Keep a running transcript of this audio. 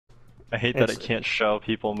I hate that it can't show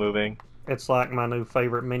people moving. It's like my new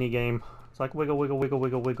favorite mini game. It's like wiggle, wiggle, wiggle,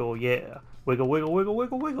 wiggle, wiggle, yeah. Wiggle, wiggle, wiggle,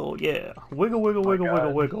 wiggle, wiggle, yeah. Wiggle, wiggle, wiggle,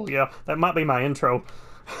 wiggle, wiggle, yeah. That might be my intro.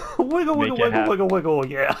 Wiggle, wiggle, wiggle, wiggle, wiggle,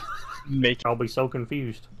 yeah. I'll be so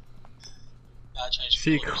confused.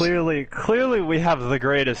 See, clearly we have the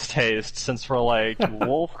greatest taste since we're like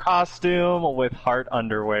wolf costume with heart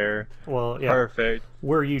underwear. Well, yeah. Perfect.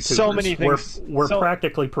 We're YouTubers. So many things. We're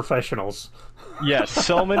practically professionals. Yes,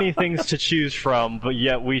 so many things to choose from, but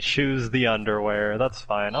yet we choose the underwear. That's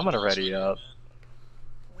fine. I'm gonna ready up.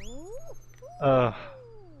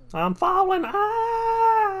 I'm falling.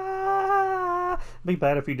 Ah! Be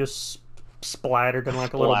bad if you just splattered in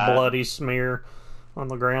like a little bloody smear on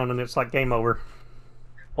the ground and it's like game over.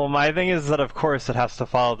 Well, my thing is that of course it has to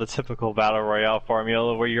follow the typical battle royale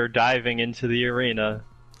formula where you're diving into the arena.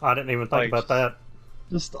 I didn't even think about that.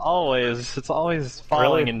 Just always, it's always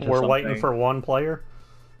falling into something. We're waiting for one player?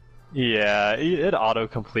 Yeah, it auto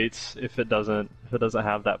completes if it doesn't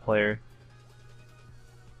have that player.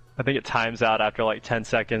 I think it times out after like 10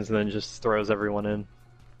 seconds and then just throws everyone in.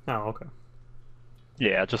 Oh, okay.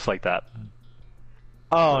 Yeah, just like that.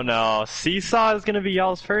 Oh no, Seesaw is gonna be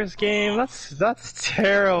y'all's first game? That's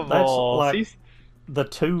terrible. That's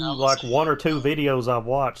like the one or two videos I've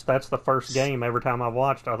watched, that's the first game every time I've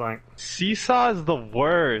watched, I think. Seesaw is the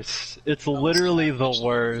worst. It's literally the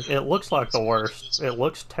worst. It looks like the worst. It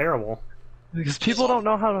looks terrible. Because people don't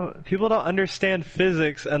understand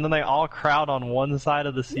physics and then they all crowd on one side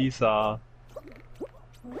of the seesaw.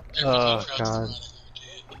 Oh god.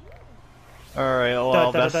 Alright,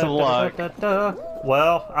 well, best of luck.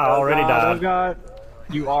 Well, I already died. Oh god.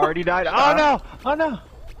 You already died? Oh no! Oh no!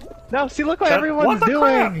 No, see, look what everyone's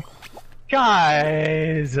doing!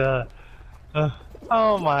 Guys! Oh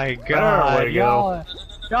my god. Y'all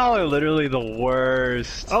are literally the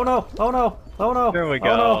worst. Oh no! Oh no! Oh no! There we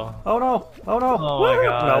go. Oh no! Oh no! Oh no! Oh my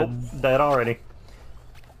god. Nope. Dead already.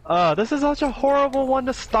 This is such a horrible one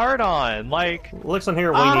to start on. Like, listen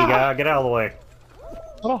here, weenie guy. Get out of the way.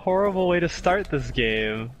 What a horrible way to start this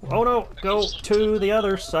game. Oh no! Go to the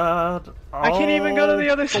other side. I can't even go to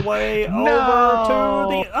the other side. Way over to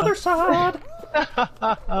the other side.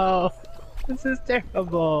 Oh, this is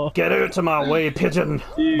terrible. Get out of my way, pigeon.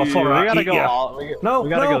 Dude, before I eat ya. No,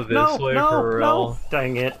 we gotta go this way for real.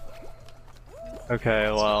 Dang it.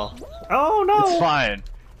 Okay, well. Oh no! It's fine.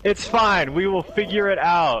 It's fine. We will figure it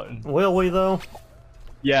out. Will we though?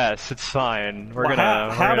 Yes, it's fine. We're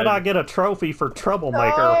gonna. How did I get a trophy for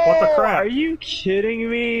troublemaker? What the crap? Are you kidding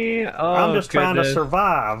me? Oh, I'm just trying to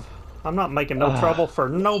survive. I'm not making no trouble for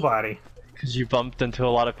nobody. Because you bumped into a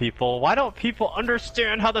lot of people. Why don't people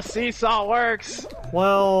understand how the seesaw works?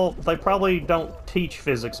 Well, they probably don't teach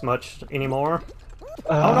physics much anymore.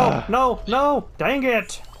 Oh no, no, no! Dang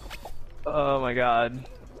it! Oh my god.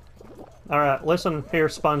 Alright, listen here,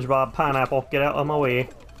 SpongeBob Pineapple. Get out of my way.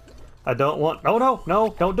 I don't want... No, no,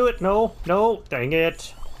 no! Don't do it! No, no! Dang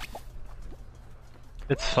it!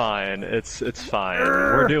 It's fine. It's fine.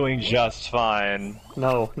 We're doing just fine.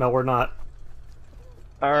 No, no, we're not.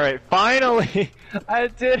 Alright, finally! I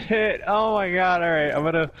did it! Oh my god, alright, I'm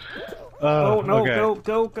gonna... oh, no, okay.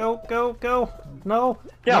 Go! No!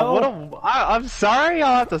 Yeah, no. I'm sorry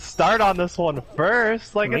I'll have to start on this one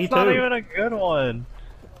first. Like, Me it's not too. even a good one.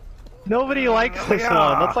 Nobody likes this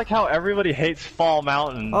one. That's like how everybody hates Fall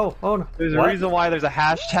Mountain. Oh no. There's a reason why there's a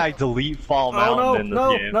hashtag delete Fall Mountain in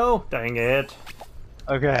this game. No! Dang it.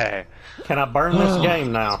 Okay. Can I burn this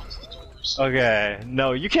game now? Okay.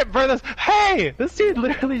 No, you can't burn this. Hey! This dude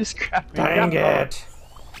literally just grabbed me. Dang it.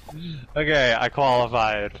 Okay, I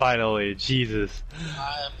qualified, finally. Jesus.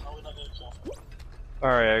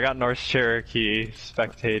 Alright, I got North Cherokee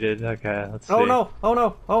spectated. Okay, let's see. Oh no! Oh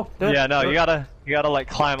no! Oh, yeah, no, you gotta like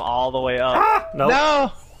climb all the way up. Ah! Nope.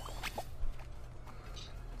 No!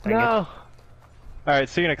 Dang no! Alright,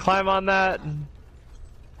 so you're gonna climb on that.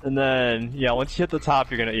 And then, yeah, once you hit the top,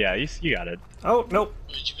 you're gonna, yeah, you got it. Oh, nope.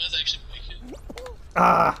 Wait, you guys actually make it?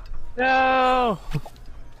 Ah! No!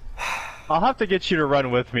 I'll have to get you to run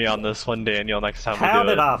with me on this one, Daniel, next time we do it. How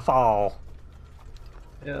did I fall?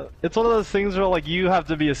 Yeah, it's one of those things where, like, you have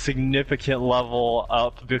to be a significant level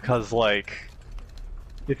up because, like,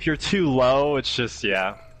 if you're too low, it's just,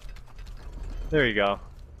 yeah. There you go.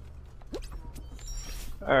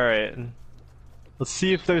 Alright. Let's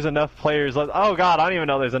see if there's enough players left. Oh god, I don't even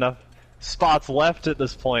know there's enough spots left at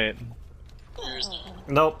this point.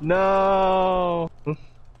 Nope. No!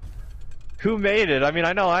 Who made it? I mean,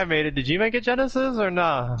 I know I made it. Did you make it, Genesis, or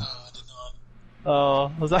nah? No, I did not.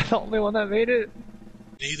 Oh, was I the only one that made it?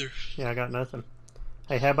 Neither. Yeah, I got nothing.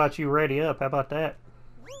 Hey, how about you ready up? How about that?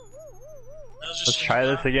 Let's try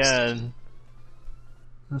this again.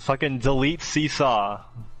 Fucking delete Seesaw.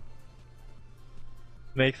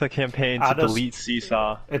 Make the campaign to delete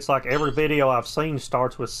Seesaw. It's like every video I've seen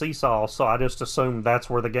starts with Seesaw, so I just assumed that's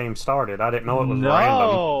where the game started. I didn't know it was random.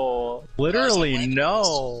 No! Literally,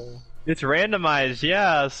 no! It's randomized,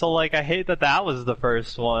 yeah, so like, I hate that was the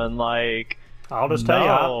first one, like... I'll just tell you,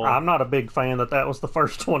 I'm not a big fan that was the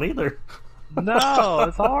first one either. No,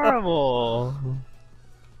 it's horrible!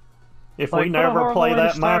 If we never play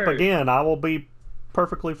that map again, I will be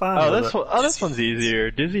perfectly fine with it. This one's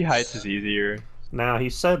easier. Dizzy Heights is easier. Now he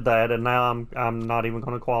said that, and now I'm not even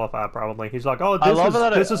going to qualify. Probably he's like, "Oh,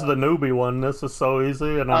 this is the newbie one. This is so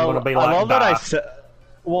easy," and I'm going to be like, I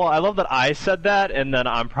love that I said that, and then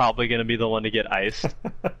I'm probably going to be the one to get iced.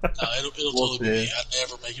 No, it'll totally be me. I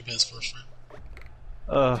never make it best first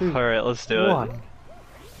round. All right, let's do it.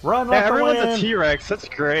 Run, everyone's a T-Rex. That's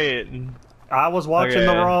great. I was watching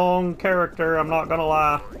the wrong character. I'm not gonna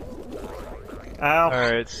lie. Ow! All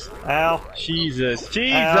right. Ow! Jesus!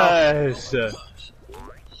 Ow.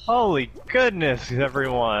 Holy goodness,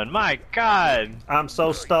 everyone! My God! I'm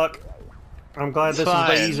so stuck. I'm glad this is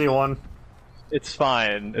the easy one. It's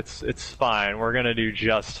fine. It's fine. We're gonna do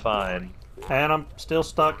just fine. And I'm still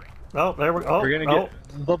stuck. Oh, there we go. We're gonna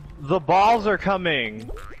get the balls are coming.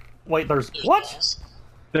 Wait, there's what?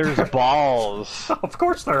 There's balls. Of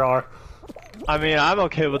course there are. I mean, I'm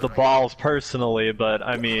okay with the balls personally, but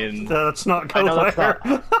I mean, let's not go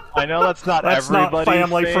there. I know that's not that's everybody's not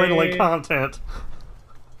family-friendly content.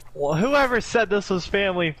 Well, whoever said this was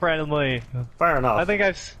family-friendly? Fair enough. I think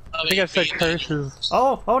I've said curses.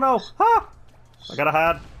 Oh no! Ah! I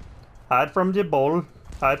gotta hide from the ball.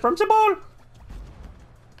 Hide from the ball.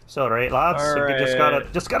 So right, lads, you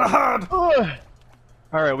just gotta hide. All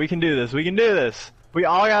right, we can do this. We can do this. We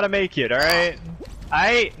all gotta make it. All right.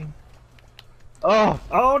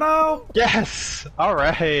 Oh no! Yes!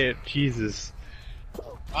 Alright, Jesus.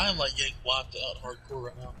 I am like getting wiped out hardcore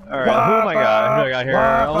right now. Alright, who am I got here?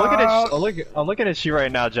 I'm looking at you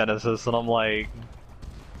right now, Genesis, and I'm like...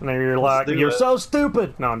 And then you're like, you're so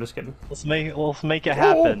stupid! No, I'm just kidding. Let's make it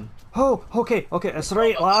happen. Oh, okay, that's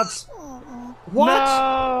right, lads. What?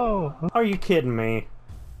 No! Are you kidding me?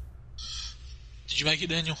 Did you make it,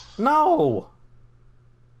 Daniel? No!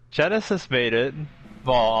 Genesis made it.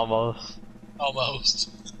 Well, almost. Almost.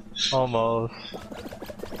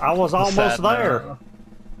 I was almost there.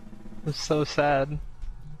 It's so sad.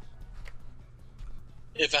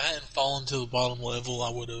 If I hadn't fallen to the bottom level,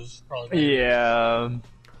 I would have probably made it. Yeah,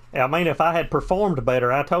 I mean, if I had performed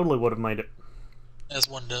better, I totally would have made it. As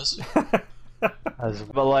one does.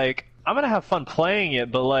 But like, I'm gonna have fun playing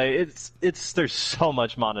it, but like, there's so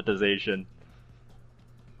much monetization.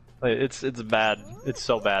 Like, it's bad. It's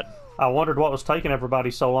so bad. I wondered what was taking everybody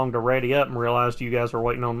so long to ready up and realized you guys were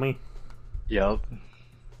waiting on me. Yep.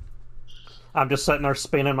 I'm just sitting there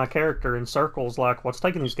spinning my character in circles like, what's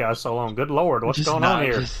taking these guys so long? Good lord, what's going on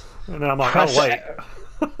here? And then I'm like, oh wait.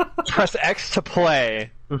 Press X to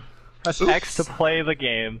play. Press X to play the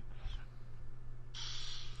game.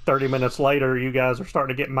 30 minutes later, you guys are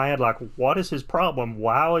starting to get mad like, what is his problem?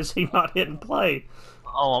 Why is he not hitting play?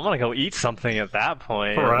 Oh, I'm gonna go eat something at that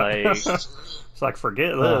point. Right. Like... It's like,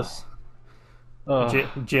 forget this.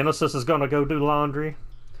 Genesis is gonna go do laundry.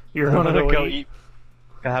 You're gonna go eat.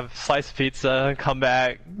 Gonna have a slice of pizza, come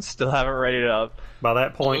back, still have it ready up. By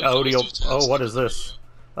that point, Odie will... Oh, what is this?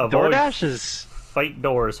 Avoid DoorDash is... fake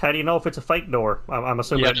doors. How do you know if it's a fake door? I'm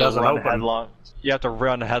assuming it doesn't open. You have to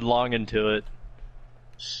run headlong into it.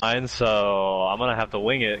 And so, I'm gonna have to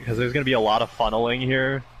wing it, because there's gonna be a lot of funneling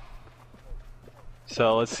here.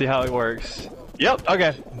 So, let's see how it works. Yep,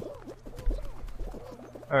 okay.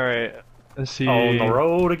 Alright, let's see. On the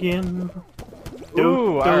road again.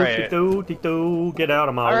 Ooh, alright. Get out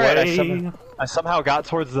of my way. I somehow got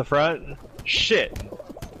towards the front. Shit.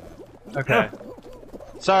 Okay.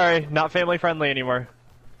 Sorry, not family friendly anymore.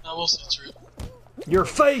 I will censor it. Your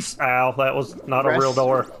face! Ow, that was not a real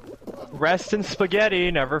door. Rest in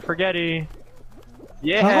spaghetti, never forgetty.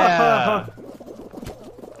 Yeah!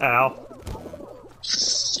 Ow.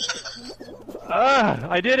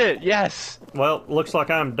 I did it, yes! Well, looks like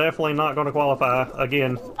I'm definitely not going to qualify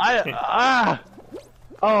again.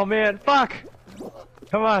 Oh man, fuck!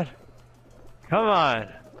 Come on. Come on.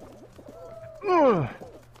 Ooh.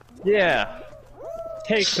 Yeah.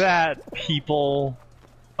 Take that, people.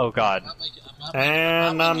 Oh god.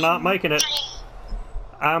 And I'm not making it.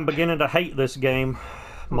 I'm beginning to hate this game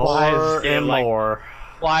more and more.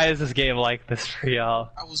 Why is this game like this for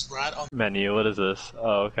y'all? I was right on menu. What is this?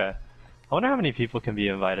 Oh, okay. I wonder how many people can be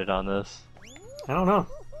invited on this. I don't know.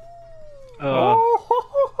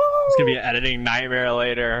 It's gonna be an editing nightmare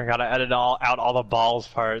later. Gotta edit out all the balls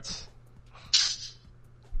parts.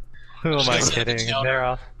 Who am I kidding? They're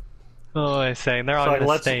all. Who am I saying? They're all So,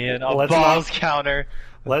 gonna stay in a let's balls counter.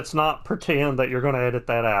 Let's not pretend that you're going to edit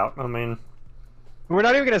that out. I mean, we're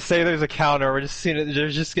not even gonna say there's a counter. We're just seeing it.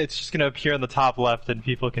 It's just gonna appear in the top left, and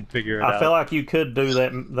people can figure it out. I feel like you could do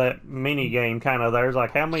that mini game kind of. There's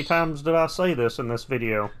like, how many times did I say this in this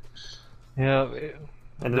video? Yeah.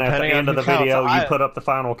 And then at the end of the video, you put up the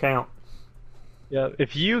final count. Yeah.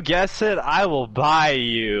 If you guess it, I will buy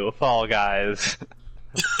you, Fall Guys.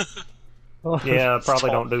 Yeah, probably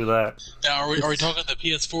don't do that. Now, are we talking the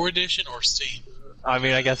PS4 edition or Steam? I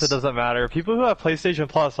mean, I guess it doesn't matter. People who have PlayStation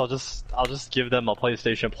Plus, I'll just give them a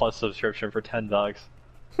PlayStation Plus subscription for $10.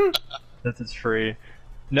 Since it's free.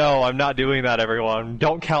 No, I'm not doing that, everyone.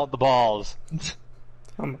 Don't count the balls.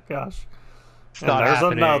 Oh my gosh. It's and not there's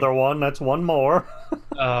happening. another one. That's one more.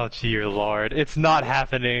 Oh, dear lord. It's not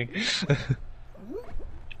happening.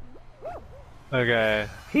 Okay.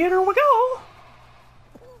 Here we go.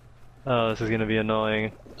 Oh, this is gonna be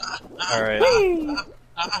annoying. Alright.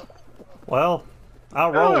 Well, I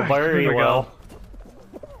roll very well.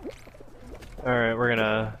 Alright, we're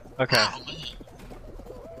gonna... Okay.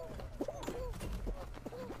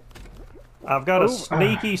 I've got a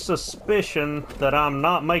sneaky suspicion that I'm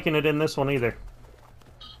not making it in this one either.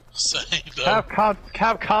 Same, though.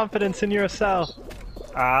 Have confidence in yourself.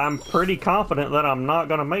 I'm pretty confident that I'm not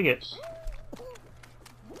gonna make it.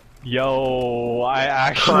 Yo, I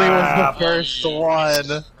actually was the first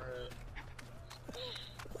one.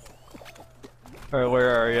 Alright,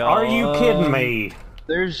 where are y'all? Are you kidding me?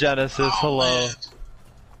 There's Genesis, hello. Man.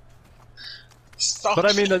 Stop. But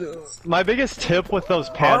I mean, my biggest tip with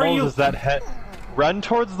those panels is that run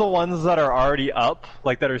towards the ones that are already up,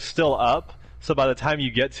 like that are still up, so by the time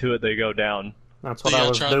you get to it, they go down. That's what I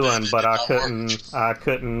was doing, but I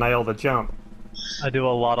couldn't nail the jump. I do a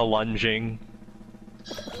lot of lunging.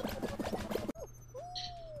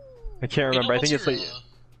 I can't remember, I think it's like...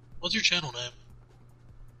 what's your channel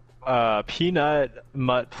name? Peanut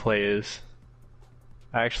Mutt Plays.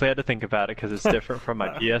 I actually had to think about it because it's different from my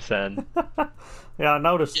PSN. Yeah, I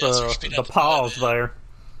noticed the pause there.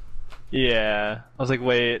 Yeah, I was like,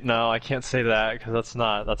 wait, no, I can't say that because that's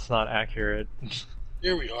not accurate.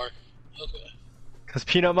 Here we are. Okay. Because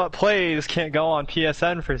Peanut Mutt Plays can't go on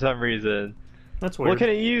PSN for some reason. That's weird. Looking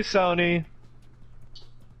at you, Sony.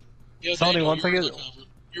 Yeah, Sony, Daniel, once I get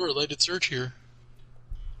your related search here.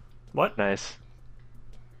 What? Nice.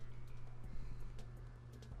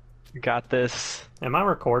 Got this. Am I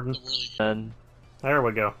recording? And there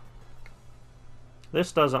we go.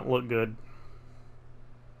 This doesn't look good.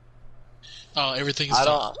 Oh, everything's I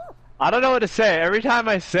don't know what to say. Every time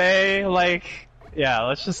I say, like, yeah,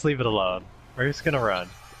 let's just leave it alone. We're just gonna run.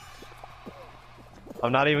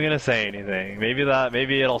 I'm not even gonna say anything.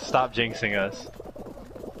 Maybe it'll stop jinxing us.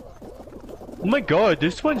 Oh my god,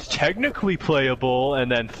 this one's technically playable,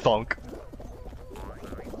 and then thunk.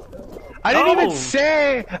 I didn't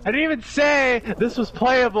even say this was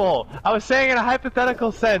playable. I was saying in a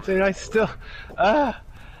hypothetical sense, and I still,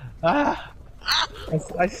 I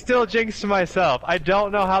still jinxed myself. I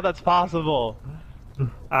don't know how that's possible.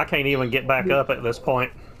 I can't even get back up at this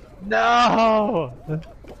point. No!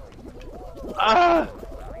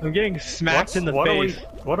 I'm getting smacked in the face.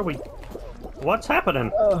 What's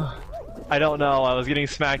happening? I don't know. I was getting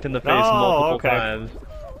smacked in the face multiple times.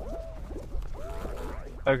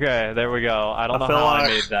 Okay, there we go. I don't know how I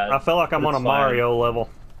made that. I feel like I'm on a Mario level.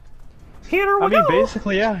 Here we go! I mean,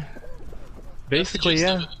 basically, yeah. Basically,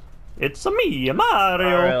 yeah. It's me,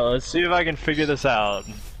 Mario! Alright, let's see if I can figure this out.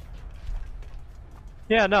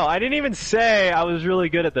 Yeah, no, I didn't even say I was really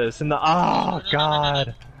good at this. Oh,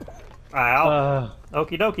 God. Ow.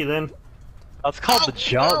 Okie dokie, then. That's called the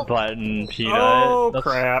jump button, Peanut. Oh,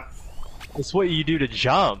 crap. That's what you do to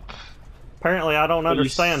jump. Apparently, I don't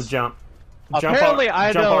understand jump. Apparently,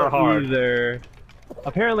 I don't either.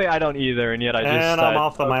 Apparently, I don't either, and yet I just. And I'm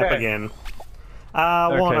off the map again.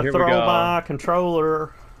 I want to throw my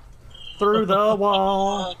controller through the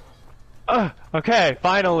wall. Okay,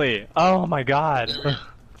 finally. Oh my god.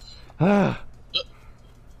 I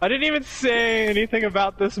didn't even say anything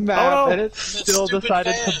about this map, and it still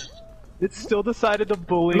decided to. It still decided to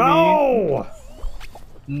bully me.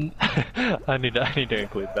 I need to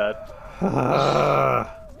include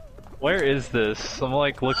that. Where is this? I'm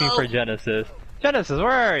like looking for Genesis. Genesis, where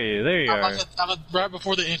are you? There you are. I'm right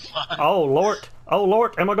before the incline. Oh Lord! Oh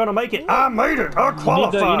Lord! Am I gonna make it? I made it! I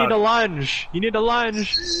qualified! You need to lunge! You need to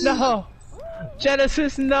lunge! No!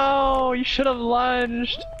 Genesis, no! You should have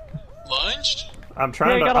lunged! Lunged? I'm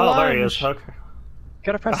trying to. Oh, there he is. Okay.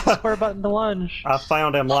 Gotta press the square button to lunge. I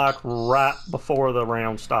found him like right before the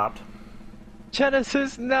round stopped.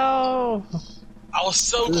 Genesis, no! I was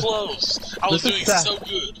so close. I was doing so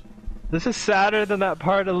good. This is sadder than that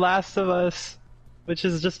part of Last of Us, which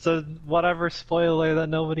is just a whatever spoiler that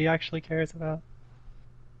nobody actually cares about.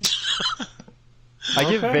 I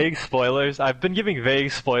give vague spoilers. I've been giving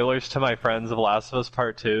vague spoilers to my friends of Last of Us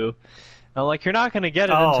Part 2. I'm like, you're not gonna get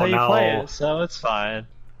it until you play it, so it's fine.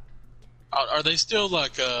 Are they still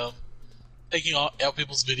like taking out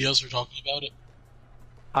people's videos for talking about it?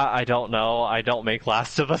 I don't know. I don't make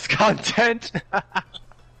Last of Us content.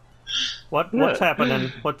 What's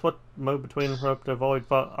happening? What move between rope to avoid?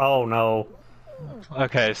 Oh no.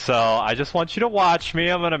 Okay, so I just want you to watch me.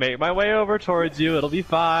 I'm gonna make my way over towards you. It'll be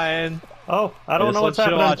fine. Oh, I don't know what's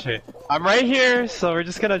happening. Watch me. I'm right here, so we're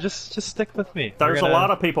just gonna just stick with me. There's a lot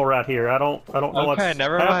of people right here. I don't know what's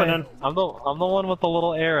happening. I'm the one with the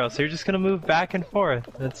little arrow, so you're just gonna move back and forth.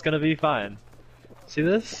 It's gonna be fine. See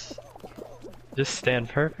this? Just stand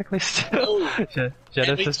perfectly still.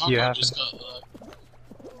 Genesis, do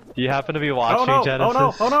you happen to be watching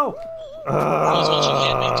Genesis? Oh no! I was watching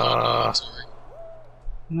Handmaid's Tale. I'm sorry.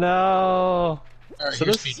 No. Alright, so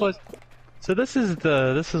this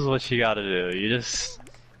is what you gotta do. You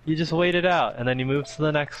just wait it out, and then you move to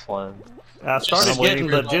the next one. I started getting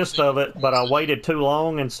the gist of it, but I waited too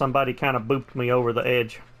long, and somebody kind of booped me over the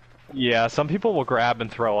edge. Yeah, some people will grab and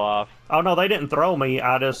throw off. Oh no, they didn't throw me.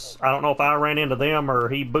 I don't know if I ran into them or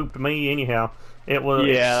he booped me. Anyhow, it was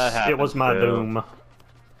it was my doom.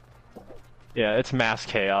 Yeah, it's mass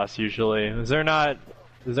chaos usually. Is there not?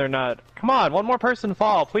 Come on, one more person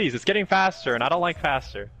fall, please. It's getting faster, and I don't like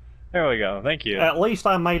faster. There we go. Thank you. At least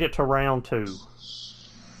I made it to round 2.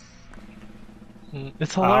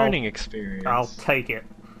 It's a learning experience. I'll take it.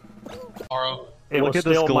 It Look was at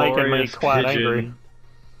this still making me quite angry.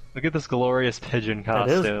 Look at this glorious pigeon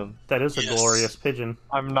costume. That is a glorious pigeon.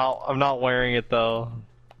 I'm not wearing it though.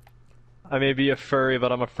 I may be a furry,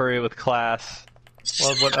 but I'm a furry with class.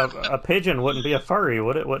 Well, a pigeon wouldn't be a furry,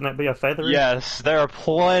 would it? Wouldn't it be a feathery? Yes, there are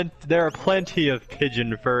plenty of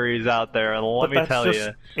pigeon furries out there, and let me tell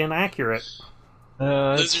you, inaccurate.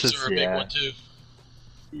 Lizards are a big one too.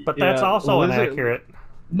 But that's also inaccurate.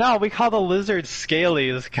 No, we call the lizard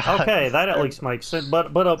scalies. God. Okay, that at least makes sense. But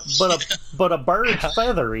a bird's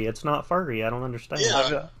feathery. It's not furry. I don't understand.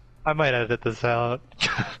 Yeah. I might edit this out.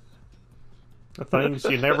 The things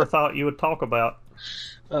you never thought you would talk about.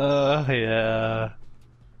 Yeah.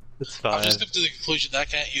 It's fine. I've just come to the conclusion that I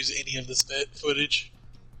can't use any of this footage.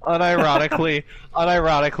 Unironically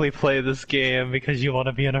play this game because you want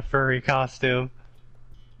to be in a furry costume.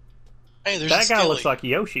 Hey, there's that guy looks like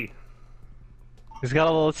Yoshi. He's got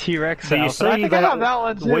a little T-Rex. Do you see I think I have that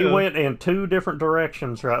one too. We went in 2 different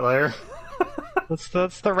directions right there. That's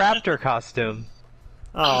the raptor costume.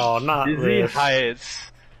 Oh, not Dizzy this.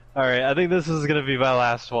 Heights. Alright, I think this is gonna be my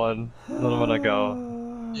last one. Then I'm gonna go.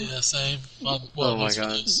 Yeah, same. Oh my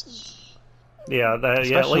god. Yeah,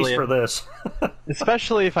 at least for this.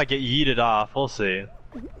 Especially if I get yeeted off, we'll see.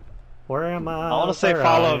 Where am I? I want to say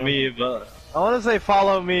follow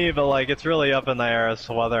me, but like it's really up in the air as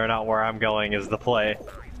to whether or not where I'm going is the play.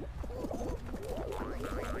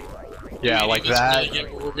 Yeah, like that. Really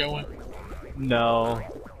get where we're going? No.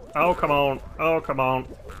 Oh come on! Oh come on!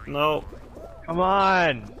 No. Come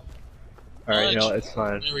on! Alright, you know, it's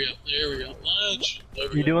fine. There we go. Lunge!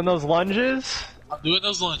 You doing those lunges? I'm doing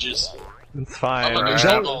those lunges. It's fine.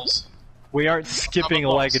 We aren't skipping a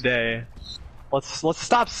leg a day. Let's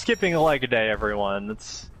stop skipping a leg a day, everyone.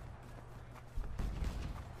 It's...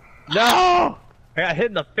 No! I got hit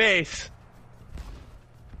in the face!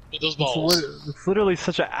 With those balls. It's literally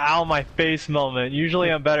such an ow my face moment. Usually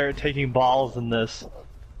I'm better at taking balls than this.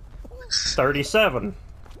 37.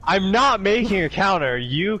 I'm not making a counter.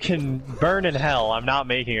 You can burn in hell. I'm not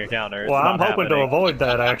making a counter. Well, I'm hoping to avoid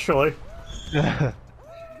that, actually.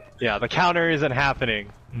 Yeah, the counter isn't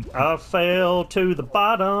happening. I fell to the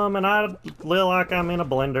bottom, and I feel like I'm in a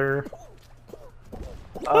blender.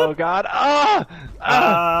 Oh god. Ah!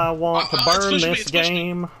 I want to burn this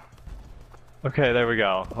game. Okay, there we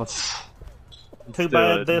go. Let's Too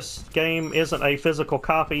bad this game isn't a physical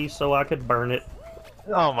copy, so I could burn it.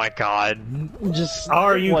 Oh my god.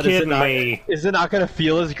 Are you kidding me? Is it not gonna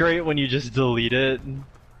feel as great when you just delete it?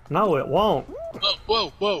 No, it won't.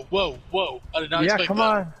 Whoa. I did not expect that. Come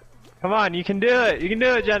on. Come on, you can do it. You can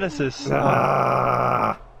do it, Genesis. Hey,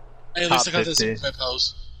 at least I got this red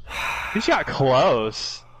pose. You got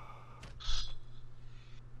close.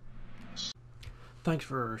 Thanks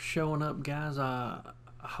for showing up, guys. I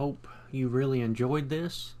hope you really enjoyed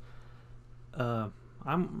this.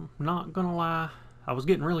 I'm not gonna lie, I was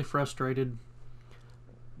getting really frustrated,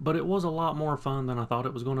 but it was a lot more fun than I thought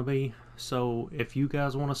it was going to be. So if you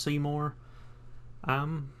guys want to see more,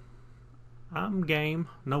 I'm I'm game,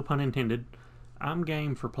 no pun intended. I'm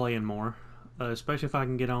game for playing more, especially if I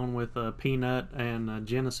can get on with Peanut and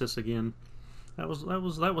Genesis again. That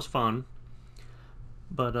was fun.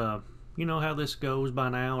 But you know how this goes by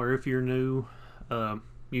now, or if you're new,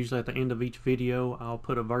 usually at the end of each video I'll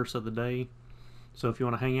put a verse of the day. So if you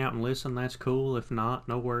want to hang out and listen, that's cool. If not,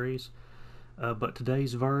 no worries. But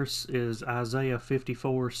today's verse is Isaiah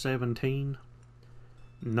 54:17.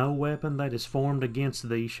 No weapon that is formed against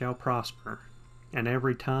thee shall prosper, and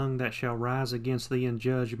every tongue that shall rise against thee in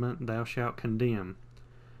judgment thou shalt condemn.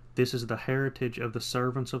 This is the heritage of the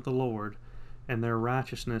servants of the Lord, and their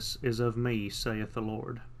righteousness is of me, saith the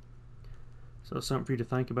Lord. So something for you to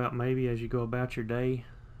think about maybe as you go about your day.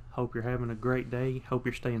 Hope you're having a great day. Hope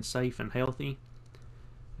you're staying safe and healthy.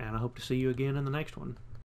 And I hope to see you again in the next one.